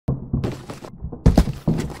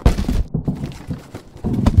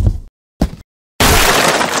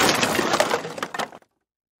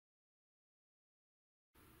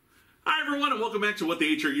everyone, and welcome back to What the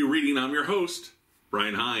H Are You Reading? I'm your host,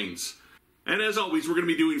 Brian Hines. And as always, we're going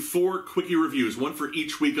to be doing 4 quickie reviews, one for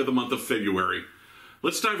each week of the month of February.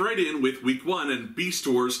 Let's dive right in with week 1 and Beast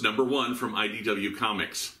Wars #1 from IDW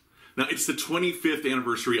Comics. Now, it's the 25th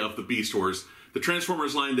anniversary of the Beast Wars, the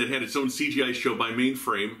Transformers line that had its own CGI show by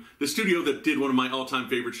Mainframe, the studio that did one of my all-time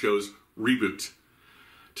favorite shows, Reboot.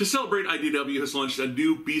 To celebrate, IDW has launched a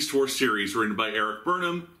new Beast Wars series written by Eric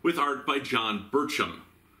Burnham with art by John Burcham.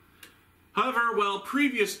 However, while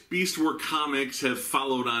previous Beast Wars comics have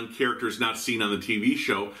followed on characters not seen on the TV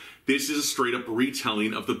show, this is a straight-up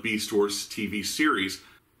retelling of the Beast Wars TV series.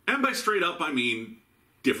 And by straight up, I mean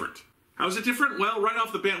different. How is it different? Well, right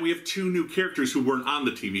off the bat, we have 2 new characters who weren't on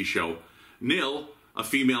the TV show. Nil, a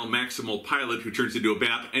female Maximal pilot who turns into a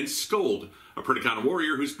bat, and Scold, a Predacon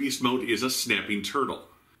warrior whose beast mode is a snapping turtle.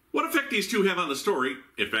 What effect these 2 have on the story,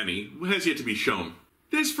 if any, has yet to be shown.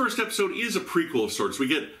 This first episode is a prequel of sorts. We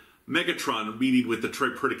get Megatron meeting with the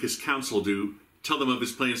Tripredacus Council to tell them of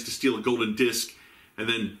his plans to steal a golden disc and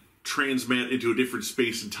then transmat into a different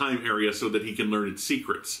space and time area so that he can learn its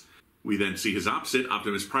secrets. We then see his opposite,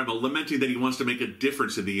 Optimus Primal, lamenting that he wants to make a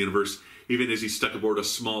difference in the universe, even as he's stuck aboard a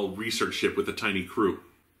small research ship with a tiny crew.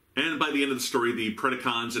 And by the end of the story, the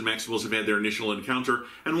Predacons and Maximals have had their initial encounter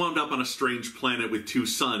and wound up on a strange planet with 2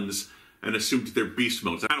 suns and assumed their beast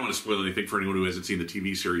modes. I don't want to spoil anything for anyone who hasn't seen the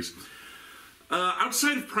TV series.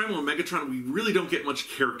 Outside of Primal and Megatron, we really don't get much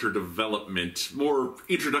character development, more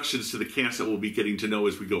introductions to the cast that we'll be getting to know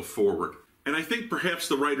as we go forward. And I think perhaps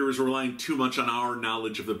the writer is relying too much on our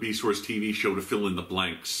knowledge of the Beast Wars TV show to fill in the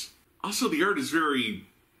blanks. Also, the art is very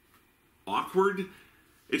awkward.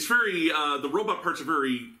 It's very, the robot parts are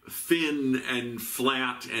very thin and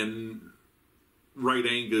flat and right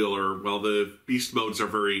angular, while the beast modes are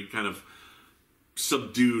very kind of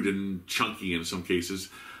subdued and chunky in some cases.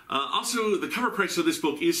 Also, the cover price of this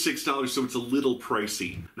book is $6, so it's a little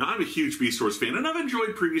pricey. Now, I'm a huge Beast Wars fan, and I've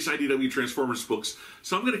enjoyed previous IDW Transformers books,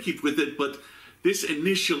 so I'm going to keep with it, but this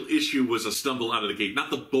initial issue was a stumble out of the gate, not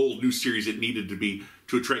the bold new series it needed to be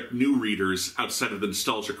to attract new readers outside of the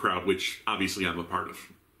nostalgia crowd, which obviously I'm a part of.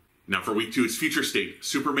 Now for week 2, it's Future State,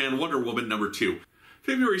 Superman Wonder Woman #2.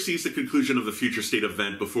 February sees the conclusion of the Future State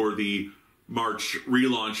event before the March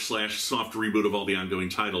relaunch/soft reboot of all the ongoing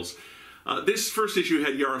titles. This first issue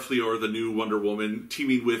had Yara Fleur, the new Wonder Woman,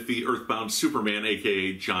 teaming with the Earthbound Superman,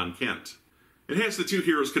 aka John Kent. It has the 2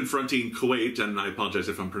 heroes confronting Kuwait, and I apologize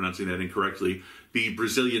if I'm pronouncing that incorrectly. The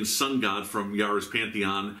Brazilian sun god from Yara's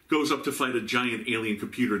pantheon goes up to fight a giant alien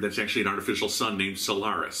computer that's actually an artificial sun named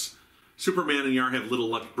Solaris. Superman and Yara have little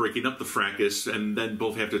luck breaking up the fracas, and then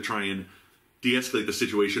both have to try and de-escalate the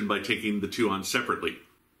situation by taking the 2 on separately.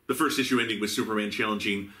 The first issue ending with Superman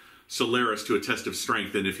challenging Solaris to a test of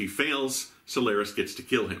strength, and if he fails, Solaris gets to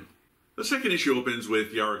kill him. The second issue opens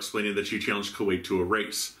with Yara explaining that she challenged Kuwait to a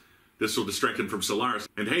race. This will distract him from Solaris,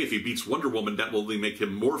 and hey, if he beats Wonder Woman, that will only make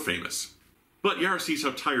him more famous. But Yara sees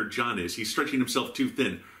how tired John is. He's stretching himself too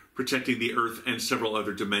thin, protecting the Earth and several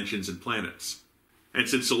other dimensions and planets. And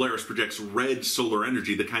since Solaris projects red solar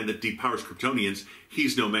energy, the kind that depowers Kryptonians,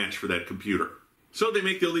 he's no match for that computer. So they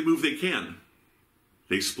make the only move they can.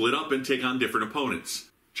 They split up and take on different opponents.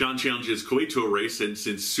 John challenges Kuwait to a race, and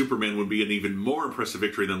since Superman would be an even more impressive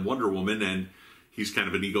victory than Wonder Woman, and he's kind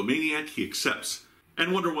of an egomaniac, he accepts.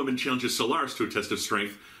 And Wonder Woman challenges Solaris to a test of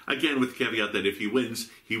strength, again with the caveat that if he wins,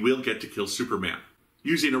 he will get to kill Superman.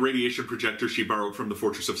 Using a radiation projector she borrowed from the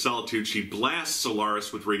Fortress of Solitude, she blasts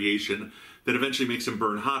Solaris with radiation that eventually makes him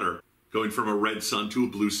burn hotter, going from a red sun to a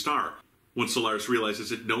blue star. Once Solaris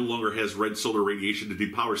realizes it no longer has red solar radiation to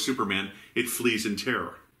depower Superman, it flees in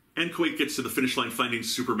terror. And Kuwait gets to the finish line finding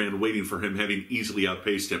Superman waiting for him, having easily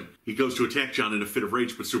outpaced him. He goes to attack John in a fit of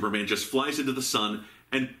rage, but Superman just flies into the sun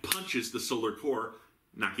and punches the solar core,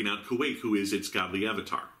 knocking out Kuwait, who is its godly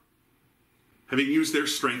avatar. Having used their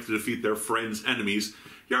strength to defeat their friends' enemies,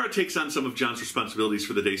 Yara takes on some of John's responsibilities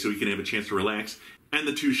for the day so he can have a chance to relax, and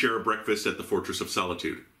the 2 share a breakfast at the Fortress of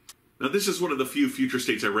Solitude. Now, this is one of the few Future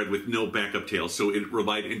States I read with no backup tales, so it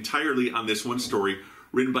relied entirely on this one story,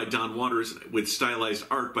 written by Don Waters with stylized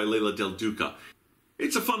art by Leila Del Duca.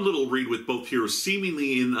 It's a fun little read with both heroes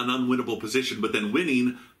seemingly in an unwinnable position, but then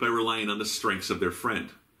winning by relying on the strengths of their friend.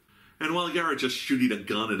 And while Yara just shooting a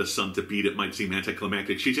gun at a sun to beat it might seem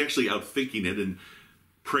anticlimactic, she's actually outthinking it and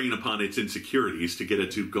preying upon its insecurities to get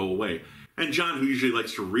it to go away. And John, who usually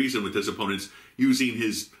likes to reason with his opponents, using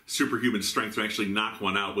his superhuman strength to actually knock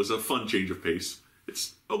one out, was a fun change of pace.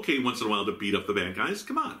 It's okay once in a while to beat up the bad guys,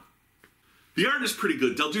 come on. The art is pretty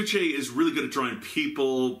good. Del Duce is really good at drawing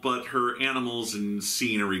people, but her animals and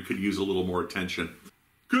scenery could use a little more attention.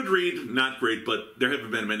 Good read, not great, but there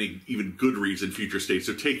haven't been many even good reads in future states,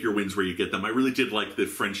 so take your wins where you get them. I really did like the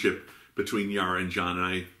friendship between Yara and John, and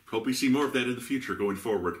I hope we see more of that in the future going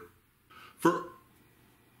forward.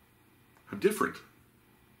 I'm different.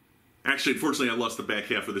 Actually, unfortunately, I lost the back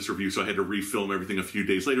half of this review, so I had to refilm everything a few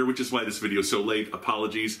days later, which is why this video is so late.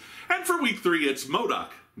 Apologies. And for week 3, it's MODOK,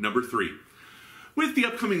 number 3. With the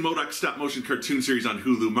upcoming MODOK stop-motion cartoon series on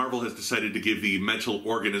Hulu, Marvel has decided to give the mental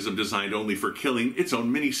organism designed only for killing its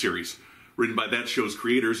own miniseries. Written by that show's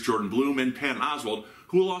creators, Jordan Blum and Patton Oswalt,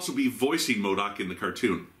 who will also be voicing MODOK in the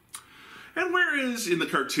cartoon. And whereas in the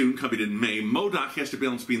cartoon, coming in May, MODOK has to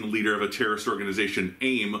balance being the leader of a terrorist organization,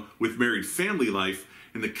 AIM, with married family life,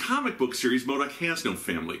 in the comic book series, MODOK has no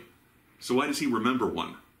family. So why does he remember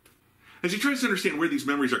one? As he tries to understand where these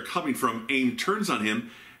memories are coming from, AIM turns on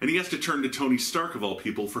him, and he has to turn to Tony Stark, of all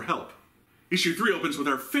people, for help. Issue 3 opens with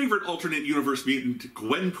our favorite alternate universe mutant,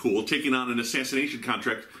 Gwenpool, taking on an assassination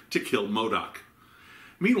contract to kill MODOK.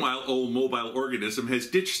 Meanwhile, old mobile organism has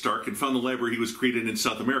ditched Stark and found the lab where he was created in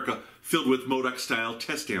South America, filled with MODOK-style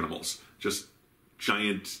test animals. Just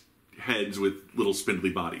giant heads with little spindly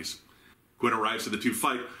bodies. Gwen arrives and the two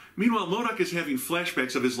fight. Meanwhile, MODOK is having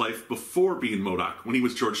flashbacks of his life before being MODOK, when he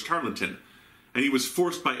was George Tarleton. And he was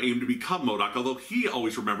forced by AIM to become MODOK, although he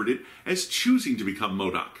always remembered it as choosing to become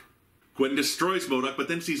MODOK. Gwen destroys MODOK, but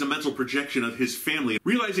then sees a mental projection of his family.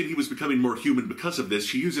 Realizing he was becoming more human because of this,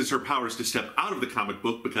 she uses her powers to step out of the comic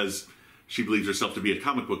book because she believes herself to be a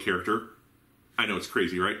comic book character. I know it's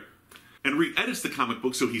crazy, right? And re-edits the comic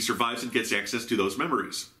book so he survives and gets access to those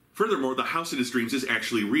memories. Furthermore, the house in his dreams is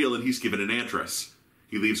actually real and he's given an address.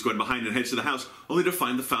 He leaves Gwen behind and heads to the house, only to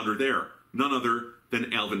find the founder there, none other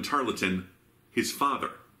than Alvin Tarleton, his father.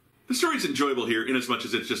 The story's enjoyable here, inasmuch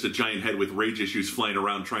as it's just a giant head with rage issues flying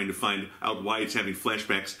around trying to find out why it's having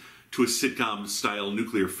flashbacks to a sitcom-style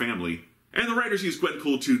nuclear family. And the writers use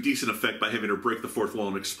Gwenpool to decent effect by having her break the fourth wall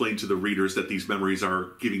and explain to the readers that these memories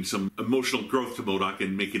are giving some emotional growth to MODOK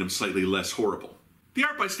and making him slightly less horrible. The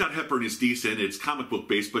art by Scott Hepburn is decent, it's comic book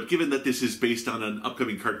based, but given that this is based on an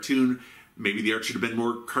upcoming cartoon, maybe the art should have been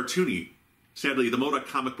more cartoony. Sadly, the MODOK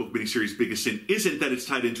comic book miniseries' biggest sin isn't that it's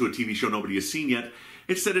tied into a TV show nobody has seen yet,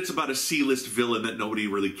 it's that it's about a C-list villain that nobody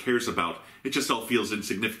really cares about. It just all feels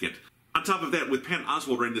insignificant. On top of that, with Patton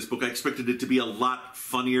Oswalt writing this book, I expected it to be a lot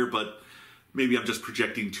funnier, but maybe I'm just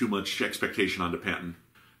projecting too much expectation onto Patton.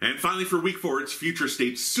 And finally, for week 4, it's Future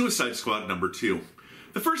State's Suicide Squad number 2.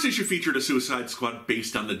 The first issue featured a Suicide Squad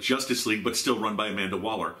based on the Justice League, but still run by Amanda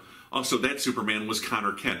Waller. Also, that Superman was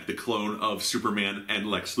Connor Kent, the clone of Superman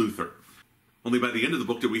and Lex Luthor. Only by the end of the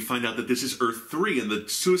book did we find out that this is Earth 3, and the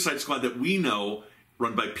Suicide Squad that we know,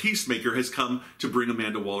 run by Peacemaker, has come to bring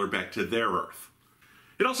Amanda Waller back to their Earth.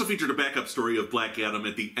 It also featured a backup story of Black Adam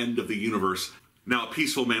at the end of the universe, now a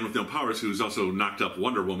peaceful man with no powers who's also knocked up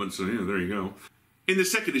Wonder Woman, so yeah, there you go. In the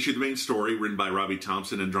second issue, the main story, written by Robbie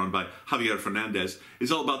Thompson and drawn by Javier Fernandez,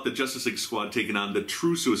 is all about the Justice League squad taking on the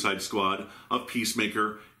true Suicide Squad of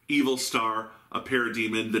Peacemaker, Evil Star, a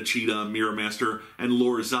Parademon, the Cheetah, Mirror Master, and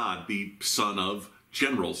Lord Zod, the son of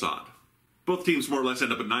General Zod. Both teams more or less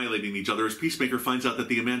end up annihilating each other as Peacemaker finds out that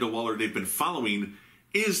the Amanda Waller they've been following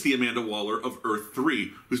is the Amanda Waller of Earth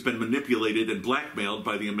 3, who's been manipulated and blackmailed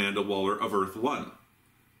by the Amanda Waller of Earth 1,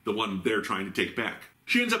 the one they're trying to take back.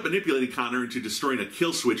 She ends up manipulating Connor into destroying a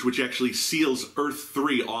kill switch which actually seals Earth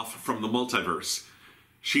 3 off from the multiverse.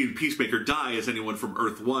 She and Peacemaker die as anyone from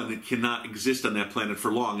Earth 1 cannot exist on that planet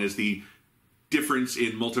for long as the difference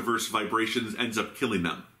in multiverse vibrations ends up killing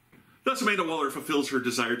them. Thus, Amanda Waller fulfills her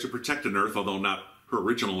desire to protect an Earth, although not her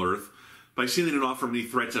original Earth, by sealing it off from any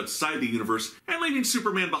threats outside the universe and leaving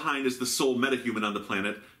Superman behind as the sole metahuman on the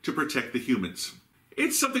planet to protect the humans.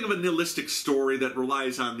 It's something of a nihilistic story that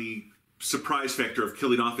relies on the surprise factor of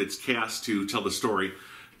killing off its cast to tell the story.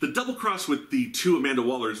 The double cross with the two Amanda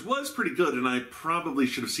Wallers was pretty good, and I probably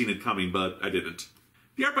should have seen it coming, but I didn't.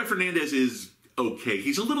 The art by Fernandez is okay.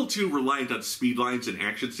 He's a little too reliant on speed lines and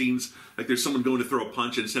action scenes. Like there's someone going to throw a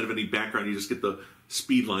punch, and instead of any background, you just get the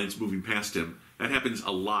speed lines moving past him. That happens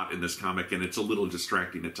a lot in this comic, and it's a little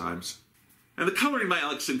distracting at times. And the coloring by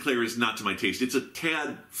Alex Sinclair is not to my taste. It's a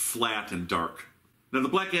tad flat and dark. Now, the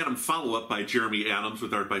Black Adam follow-up by Jeremy Adams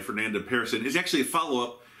with art by Fernando Pearson is actually a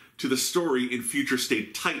follow-up to the story in Future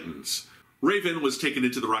State Titans. Raven was taken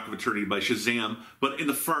into the Rock of Eternity by Shazam, but in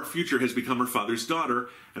the far future has become her father's daughter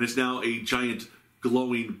and is now a giant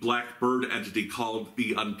glowing black bird entity called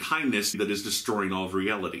the Unkindness that is destroying all of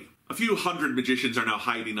reality. A few hundred magicians are now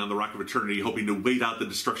hiding on the Rock of Eternity, hoping to wait out the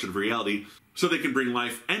destruction of reality so they can bring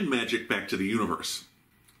life and magic back to the universe.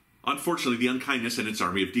 Unfortunately, the Unkindness and its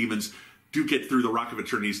army of demons do get through the Rock of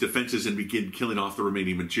Eternity's defenses and begin killing off the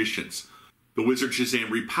remaining magicians. The wizard Shazam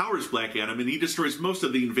repowers Black Adam and he destroys most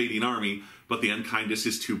of the invading army, but the unkindness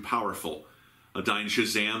is too powerful. A dying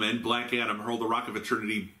Shazam and Black Adam hurl the Rock of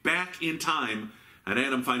Eternity back in time, and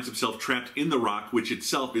Adam finds himself trapped in the Rock, which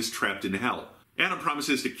itself is trapped in hell. Adam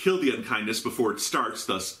promises to kill the unkindness before it starts,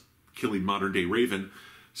 thus killing modern-day Raven,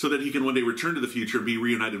 so that he can one day return to the future and be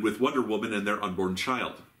reunited with Wonder Woman and their unborn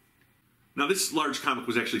child. Now, this large comic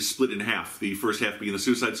was actually split in half, the first half being the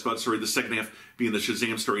Suicide Squad story, the second half being the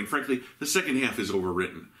Shazam story, and frankly, the second half is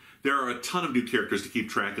overwritten. There are a ton of new characters to keep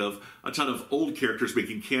track of, a ton of old characters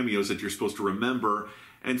making cameos that you're supposed to remember,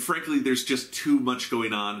 and frankly, there's just too much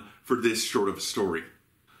going on for this short of a story.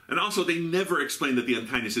 And also, they never explain that the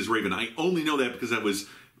unkindness is Raven. I only know that because I was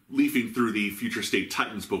leafing through the Future State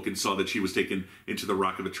Titans book and saw that she was taken into the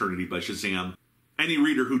Rock of Eternity by Shazam. Any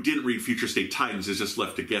reader who didn't read Future State Titans is just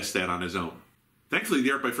left to guess that on his own. Thankfully,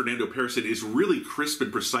 the art by Fernando Parrasit is really crisp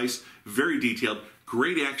and precise, very detailed,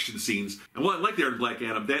 great action scenes. And while I like the art in Black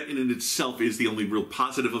Adam, that in and itself is the only real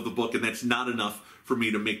positive of the book, and that's not enough for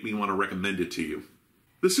me to make me want to recommend it to you.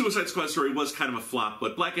 The Suicide Squad story was kind of a flop,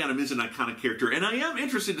 but Black Adam is an iconic character, and I am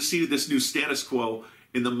interested to see this new status quo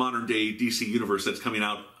in the modern-day DC universe that's coming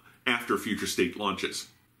out after Future State launches.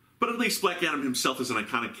 But at least Black Adam himself is an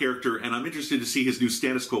iconic character, and I'm interested to see his new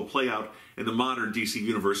status quo play out in the modern DC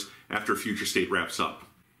universe after Future State wraps up.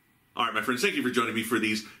 Alright, my friends, thank you for joining me for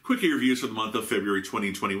these quickie reviews for the month of February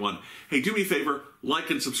 2021. Hey, do me a favor,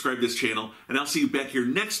 like and subscribe to this channel, and I'll see you back here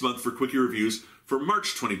next month for quickie reviews for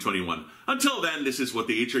March 2021. Until then, this is What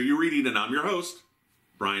the H Are You Reading, and I'm your host,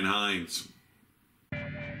 Brian Hines.